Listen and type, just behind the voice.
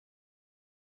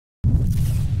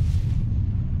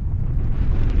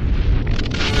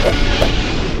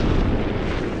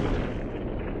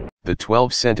The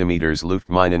 12 cm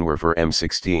Luftminenwerfer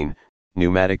M16,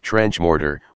 pneumatic trench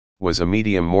mortar, was a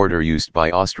medium mortar used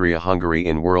by Austria-Hungary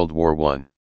in World War I.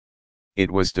 It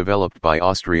was developed by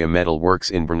Austria Metal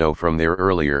Works in Brno from their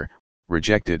earlier,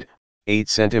 rejected, 8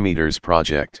 cm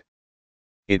project.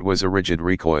 It was a rigid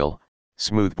recoil,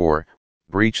 smoothbore,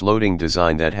 breech-loading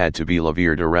design that had to be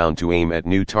levered around to aim at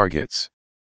new targets.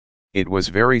 It was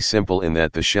very simple in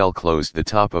that the shell closed the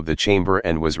top of the chamber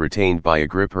and was retained by a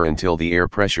gripper until the air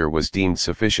pressure was deemed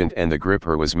sufficient and the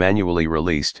gripper was manually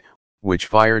released, which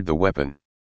fired the weapon.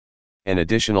 An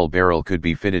additional barrel could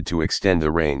be fitted to extend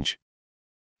the range.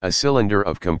 A cylinder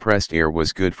of compressed air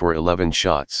was good for 11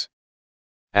 shots.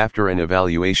 After an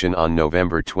evaluation on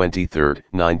November 23,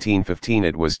 1915,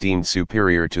 it was deemed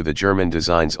superior to the German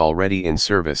designs already in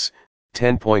service,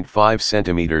 10.5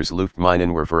 cm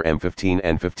Luftminenwerfer M15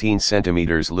 and 15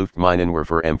 cm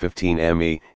Luftminenwerfer M15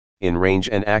 ME, in range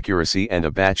and accuracy, and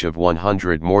a batch of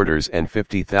 100 mortars and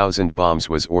 50,000 bombs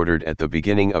was ordered at the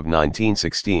beginning of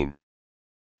 1916.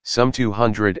 Some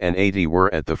 280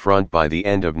 were at the front by the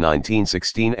end of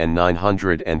 1916 and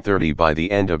 930 by the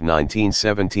end of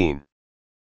 1917.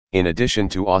 In addition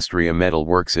to Austria Metal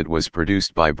Works, it was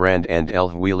produced by Brand and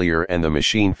Elhwelier and the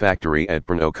machine factory at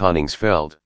Brno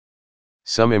Koningsfeld.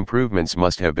 Some improvements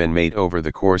must have been made over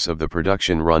the course of the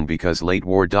production run because late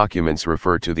war documents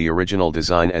refer to the original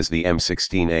design as the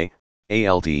M16A,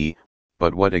 ALTE,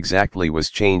 but what exactly was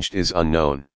changed is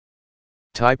unknown.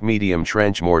 Type medium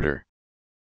trench mortar.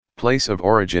 Place of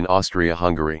origin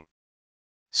Austria-Hungary.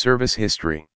 Service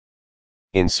history.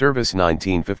 In service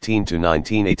 1915 to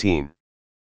 1918.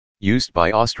 Used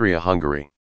by Austria-Hungary.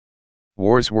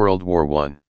 Wars World War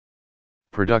I.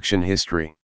 Production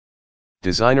history.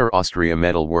 Designer Austria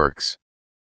Metal Works.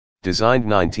 Designed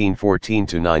 1914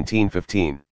 to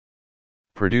 1915.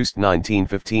 Produced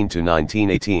 1915 to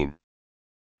 1918.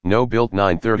 No built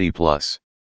 930 plus.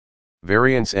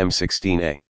 Variants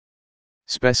M16A.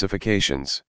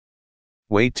 Specifications.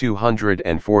 Weight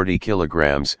 240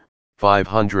 kilograms,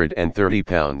 530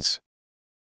 pounds.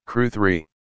 Crew 3.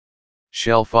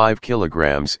 Shell 5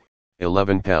 kilograms,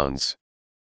 11 pounds.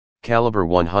 Caliber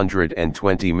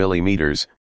 120 millimeters,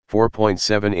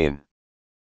 4.7 in.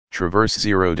 Traverse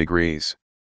 0 degrees.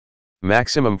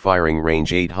 Maximum firing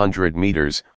range 800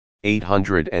 meters,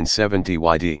 870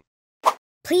 yd.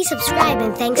 Please subscribe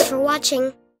and thanks for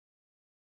watching.